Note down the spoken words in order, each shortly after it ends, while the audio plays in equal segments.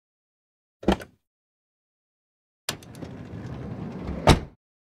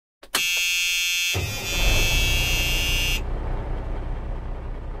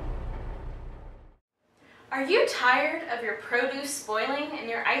Are you tired of your produce spoiling and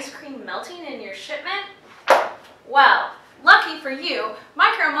your ice cream melting in your shipment? Well, lucky for you,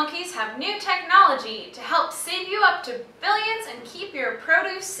 Micro Monkeys have new technology to help save you up to billions and keep your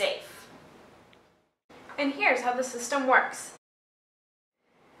produce safe. And here's how the system works.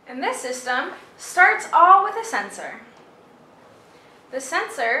 And this system starts all with a sensor. The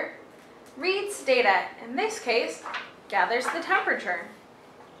sensor reads data, in this case, gathers the temperature.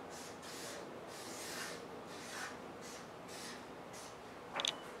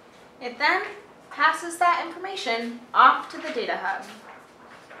 It then passes that information off to the data hub.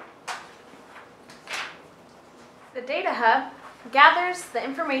 The data hub gathers the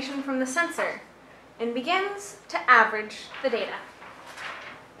information from the sensor and begins to average the data.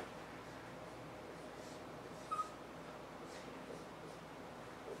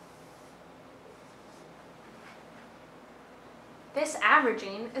 This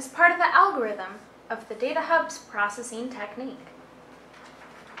averaging is part of the algorithm of the data hub's processing technique.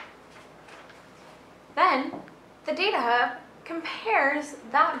 Then, the data hub compares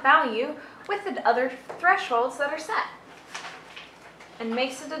that value with the other thresholds that are set and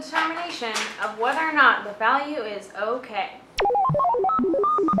makes a determination of whether or not the value is okay.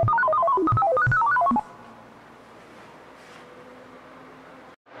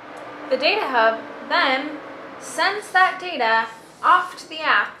 The data hub then sends that data off to the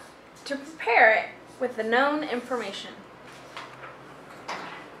app to prepare it with the known information.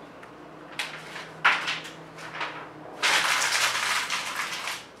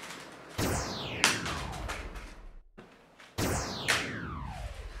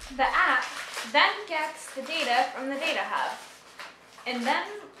 The app then gets the data from the data hub and then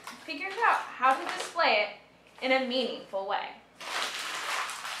figures out how to display it in a meaningful way.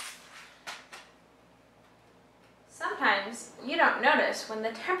 Sometimes you don't notice when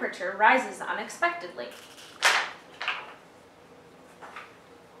the temperature rises unexpectedly.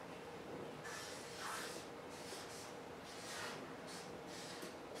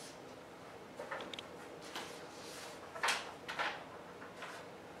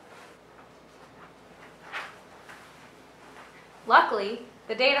 Luckily,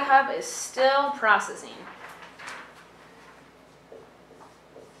 the data hub is still processing.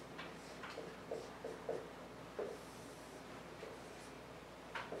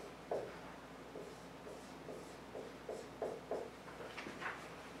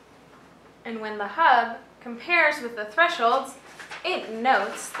 And when the hub compares with the thresholds, it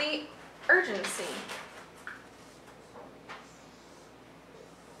notes the urgency.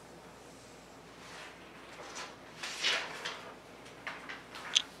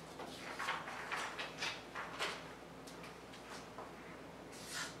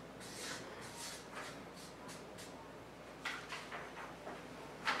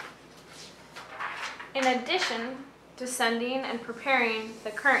 In addition to sending and preparing the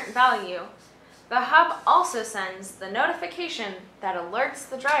current value, the hub also sends the notification that alerts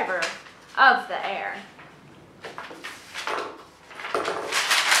the driver of the error.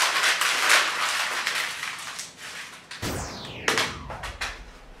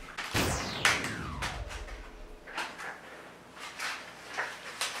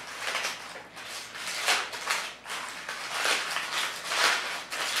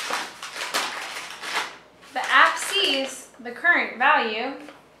 The app sees the current value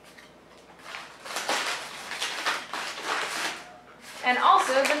and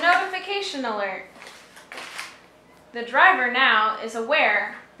also the notification alert. The driver now is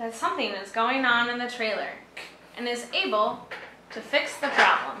aware that something is going on in the trailer and is able to fix the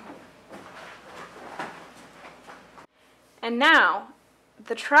problem. And now,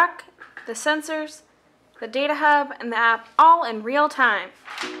 the truck, the sensors, the data hub, and the app all in real time